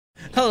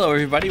Hello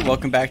everybody,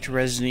 welcome back to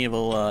Resident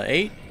Evil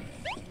 8.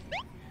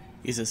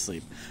 He's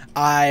asleep.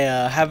 I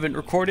haven't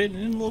recorded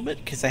in a little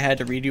bit because I had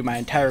to redo my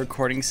entire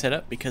recording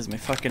setup because my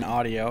fucking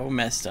audio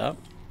messed up.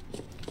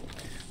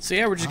 So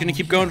yeah, we're just gonna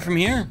keep going from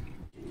here.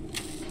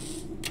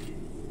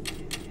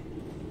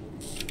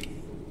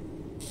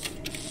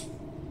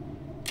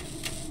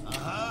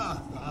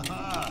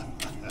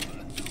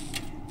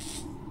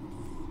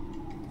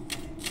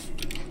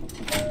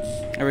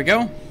 There we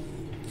go.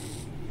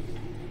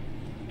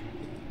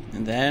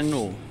 And then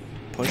we'll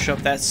push up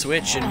that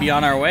switch and be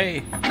on our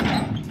way.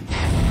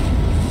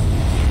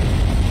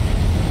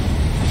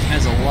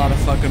 There's a lot of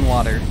fucking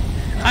water.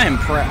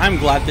 I'm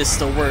glad this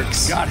still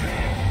works. Got it.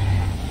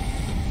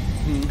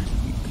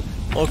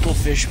 Local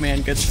fish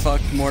man gets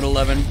fucked. Mort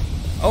 11.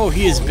 Oh,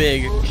 he is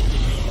big.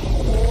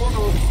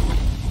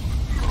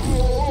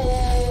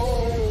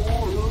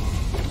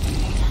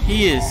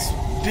 He is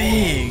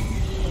big.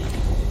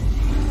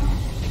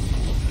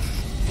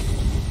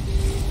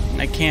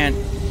 I can't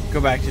go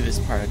back to this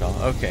part at all.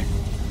 Okay.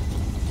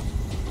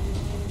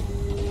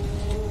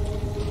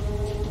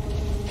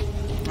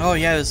 Oh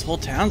yeah, this whole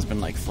town's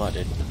been like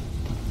flooded.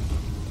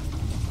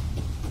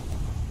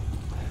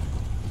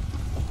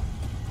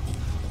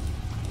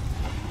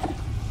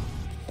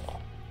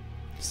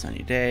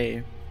 Sunny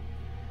day.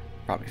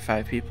 Probably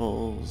 5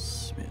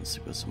 peoples. Man,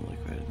 sleep with some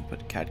liquid and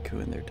put cat coo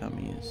in their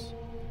tummies.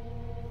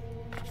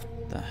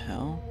 The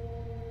hell?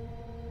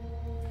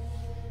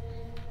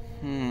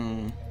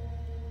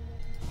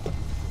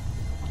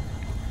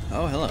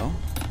 Oh, hello.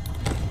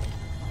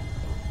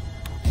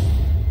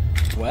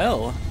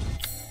 Well,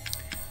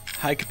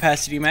 high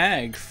capacity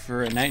mag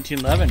for a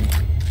 1911.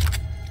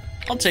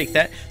 I'll take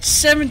that.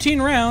 17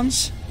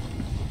 rounds.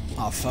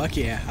 Oh, fuck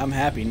yeah. I'm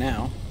happy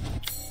now.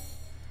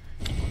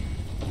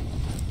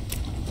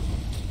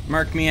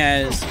 Mark me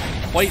as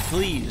quite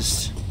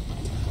pleased.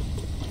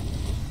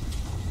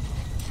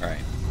 Alright.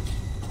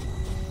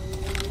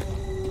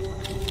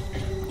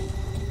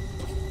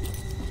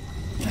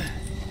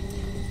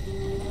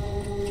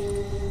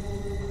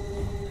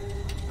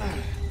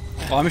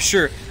 Well, I'm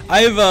sure.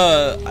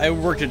 I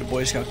worked at a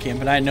Boy Scout camp,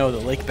 and I know the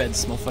lake beds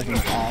smell fucking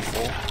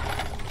awful.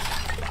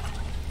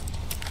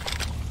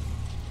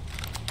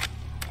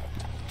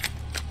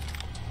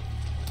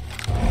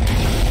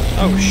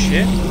 Oh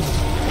shit!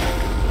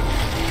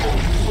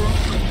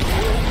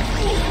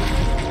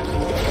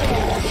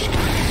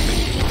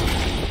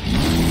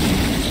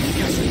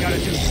 Guess I gotta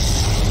do this.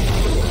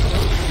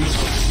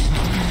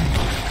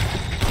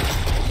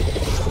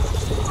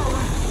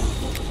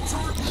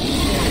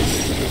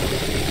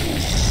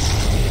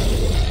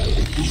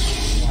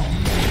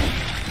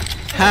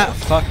 Ha!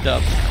 Fucked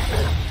up.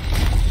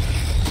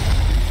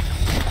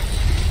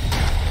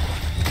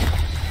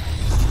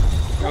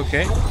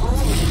 Okay.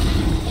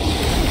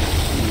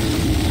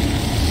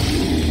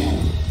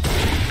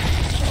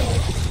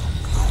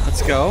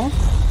 Let's go.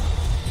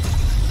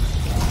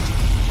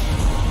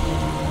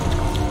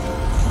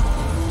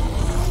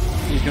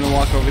 He's gonna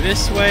walk over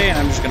this way, and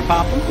I'm just gonna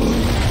pop him.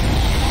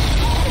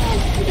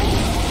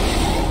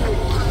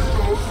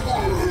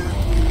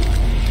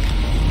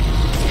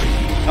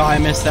 Oh, I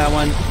missed that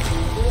one.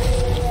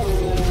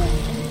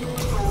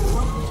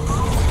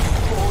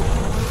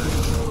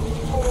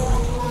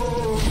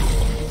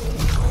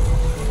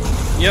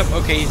 Yep,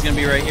 okay, he's gonna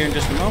be right here in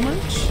just a moment.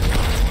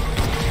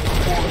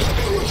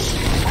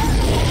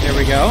 There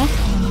we go.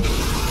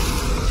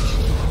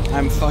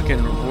 I'm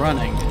fucking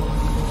running.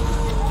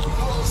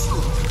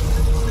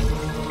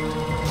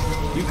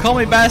 You call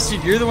me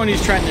bastard, you're the one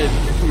who's trying to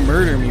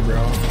murder me,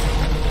 bro.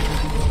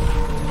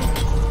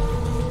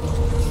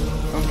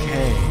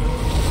 Okay.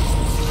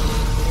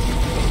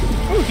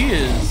 Oh, he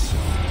is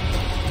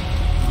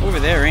over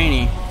there, ain't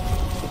he?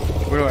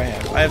 What do I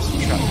have? I have some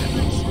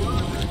shotguns.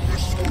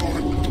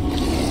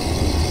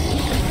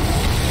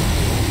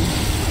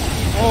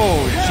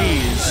 Oh,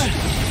 jeez.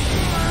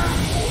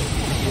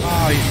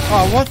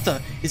 Oh, what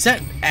the? Is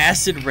that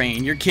acid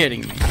rain? You're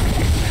kidding me.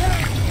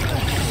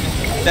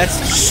 That's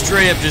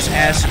straight up just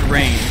acid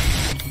rain.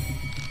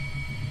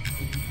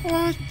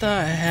 What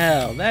the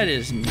hell? That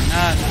is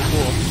not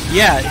cool.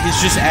 Yeah,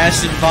 it's just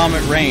acid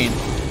vomit rain.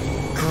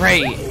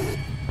 Great.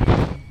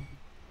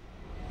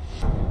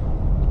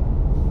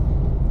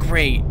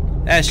 Great.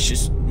 That's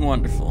just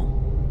wonderful.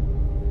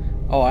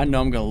 Oh, I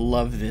know I'm gonna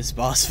love this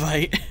boss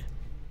fight.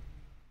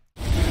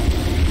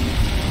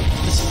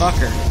 This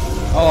fucker.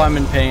 Oh, I'm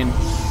in pain.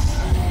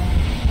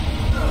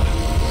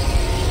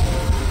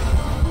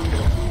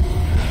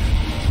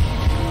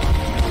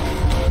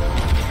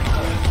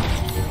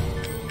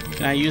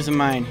 Can I use a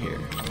mine here?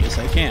 Yes,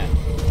 I can.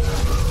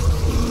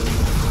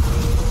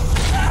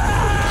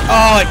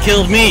 Oh, it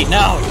killed me!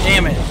 No,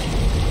 damn it.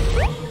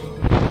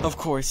 Of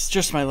course,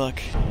 just my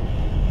luck.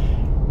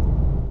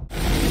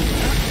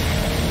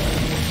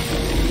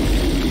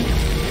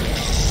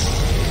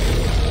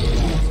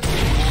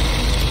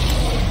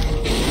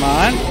 Come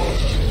on.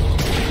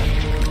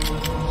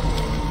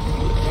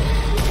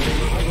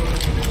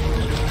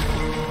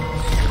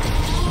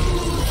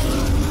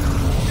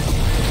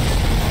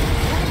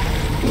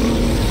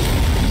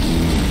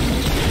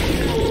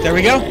 There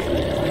we go.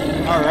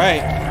 All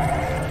right.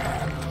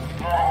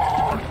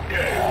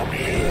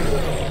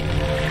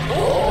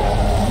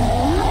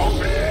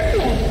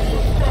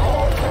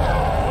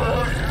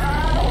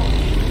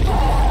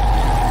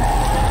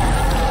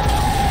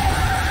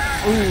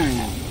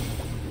 Ooh.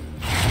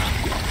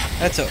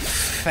 That's a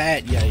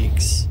fat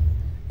yikes.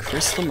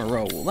 Crystal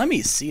Moreau. Well, let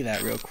me see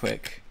that real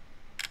quick.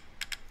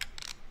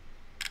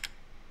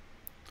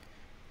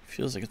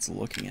 Feels like it's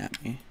looking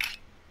at me.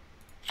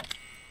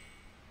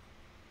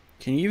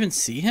 Can you even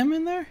see him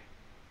in there?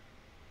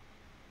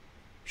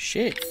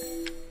 Shit.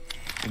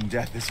 In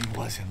death as he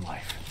was in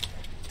life.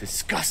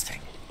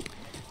 Disgusting.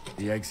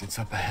 The exit's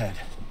up ahead.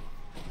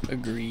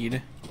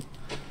 Agreed.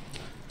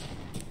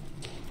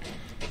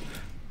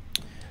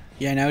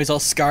 Yeah, now he's all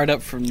scarred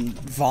up from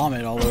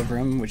vomit all over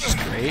him, which is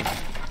great.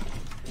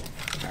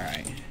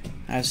 Alright.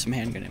 I have some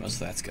handgun ammo,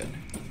 so that's good.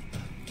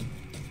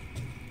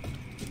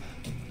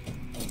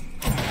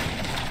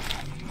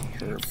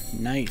 Herb.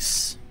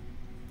 Nice.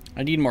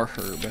 I need more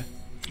herb.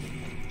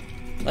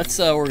 Let's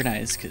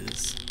organize,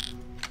 because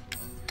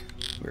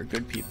we're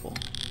good people.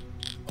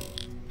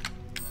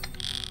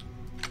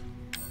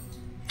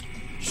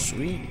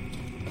 Sweet.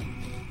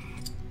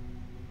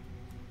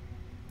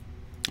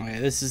 Okay,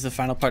 this is the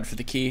final part for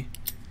the key.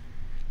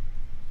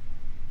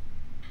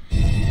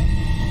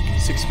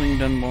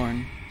 6-winged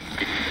unborn.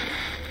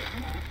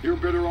 You're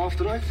better off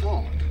than I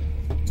thought.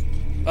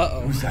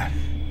 Uh-oh. Who's that?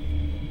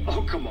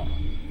 Oh, come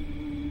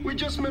on. We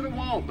just met a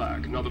while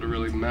back, not that it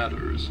really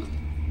matters.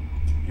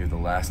 You're the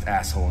last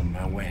asshole in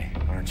my way,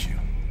 aren't you?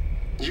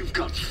 You've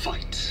got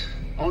fight.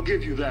 I'll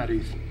give you that,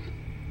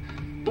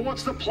 Ethan. But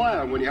what's the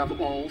plan when you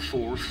have all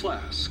 4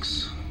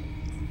 flasks?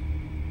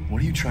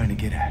 What are you trying to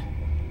get at?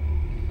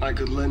 I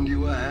could lend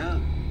you a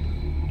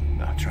hand.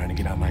 Not trying to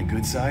get on my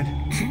good side?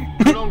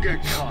 Don't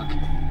get cocky.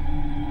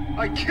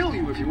 I'd kill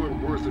you if you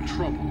weren't worth the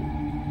trouble.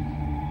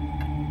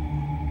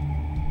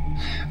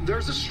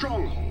 There's a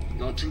stronghold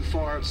not too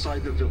far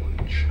outside the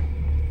village.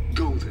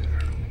 Go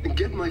there and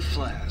get my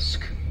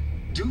flask.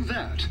 Do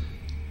that,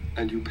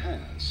 and you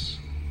pass.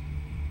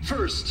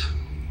 First,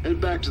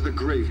 head back to the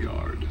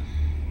graveyard.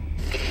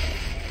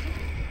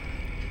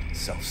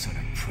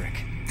 Self-centered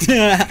prick.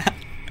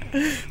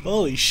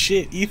 Holy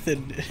shit,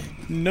 Ethan.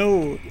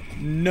 No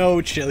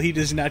chill. He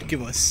does not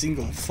give a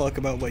single fuck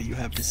about what you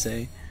have to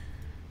say.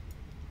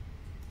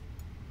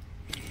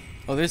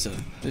 Oh, there's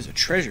a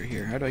treasure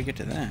here. How do I get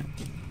to that?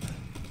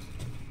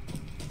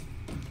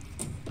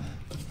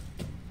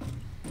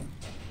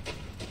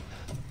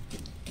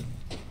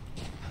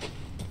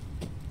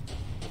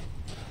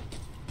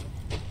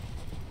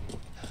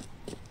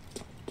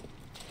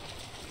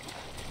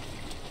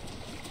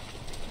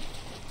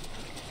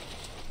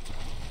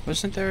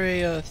 Wasn't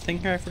there a thing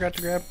here I forgot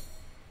to grab?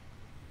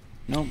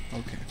 Nope.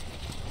 Okay.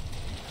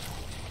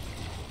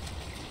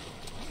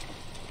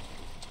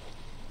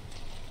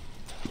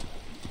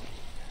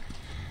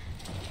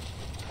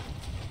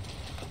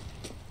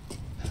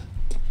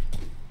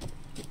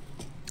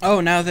 Oh,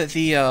 now that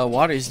the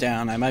water's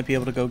down, I might be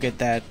able to go get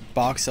that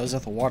box that was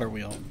at the water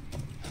wheel.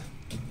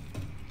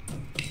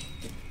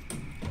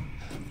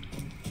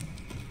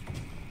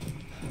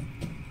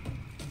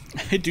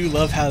 I do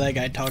love how that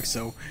guy talks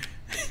so.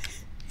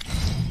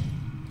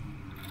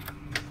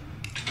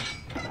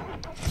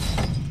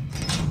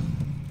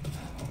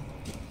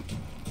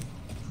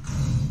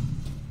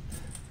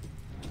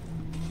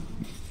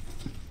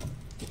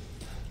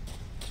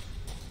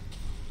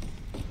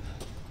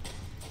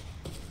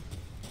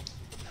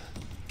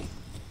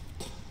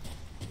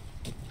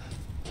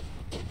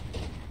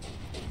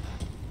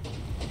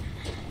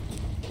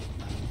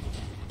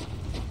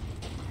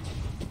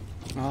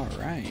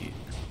 Alright.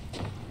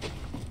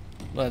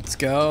 Let's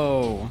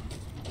go.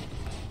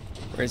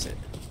 Where is it?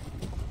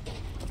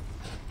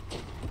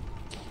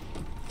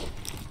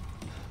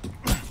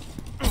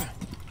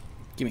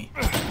 Gimme.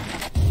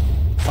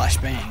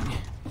 Flashbang.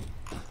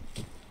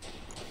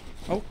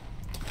 Oh.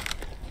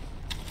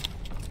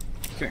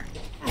 Come here.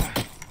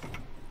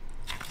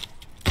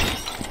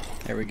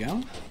 There we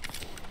go.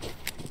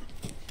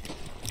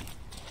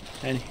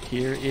 And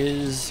here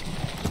is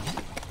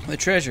the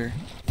treasure.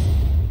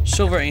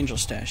 Silver angel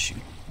statue.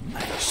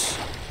 Nice.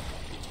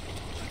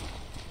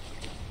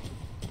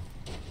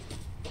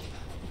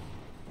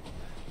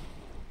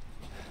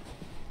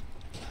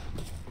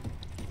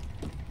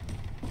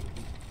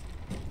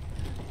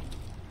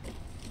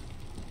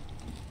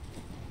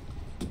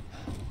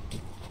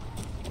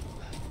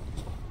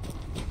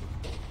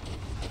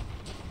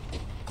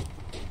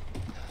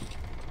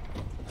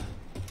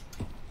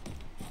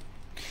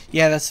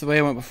 Yeah, that's the way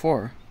I went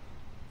before.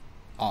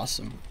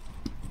 Awesome.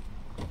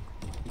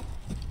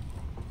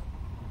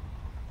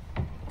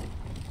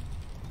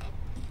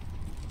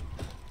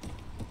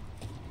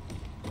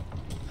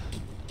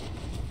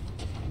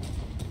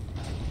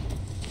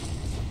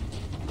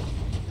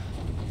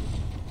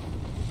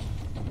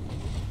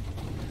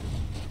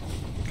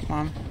 Come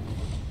on.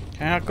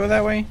 Can I not go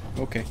that way?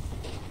 Okay.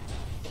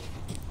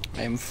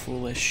 I am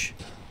foolish.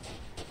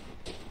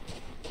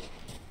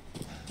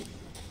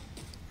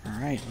 Alright.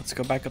 Alright, let's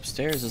go back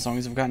upstairs as long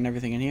as I've gotten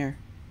everything in here.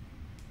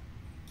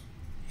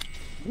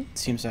 Ooh, it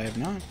seems I have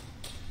not.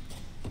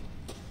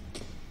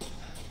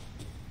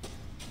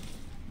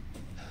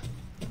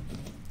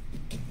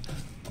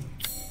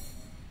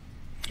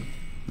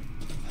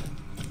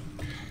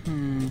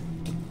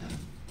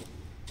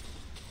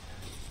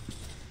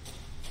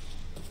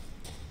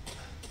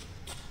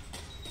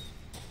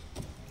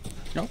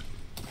 Nope.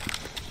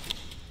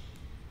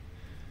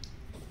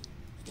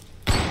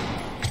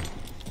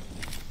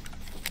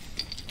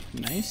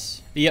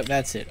 Nice. Yep,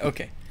 that's it.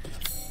 Okay.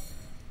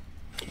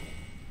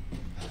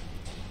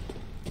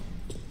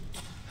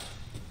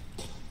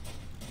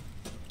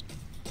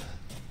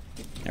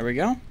 There we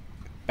go.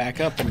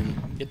 Back up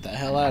and get the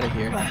hell out of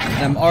here. And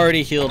I'm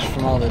already healed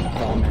from all the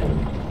vomit.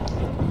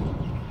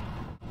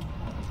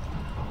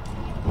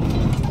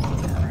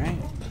 Alright.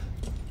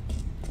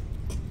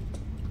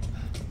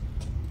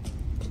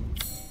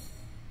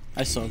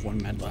 I still have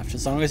 1 med left.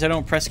 As long as I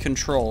don't press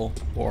control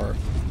or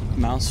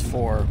mouse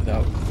 4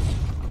 without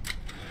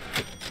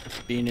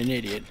being an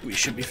idiot, we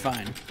should be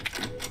fine.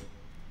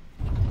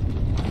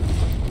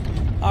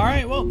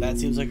 Alright, well, that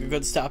seems like a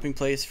good stopping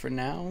place for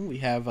now. We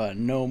have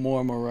no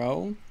more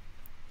Moreau.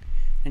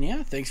 And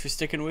yeah, thanks for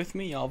sticking with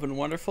me. Y'all been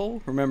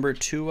wonderful. Remember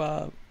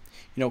to,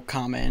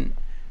 comment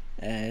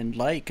and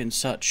like and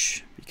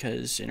such,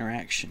 because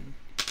interaction.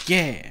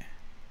 Yeah.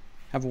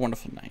 Have a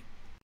wonderful night.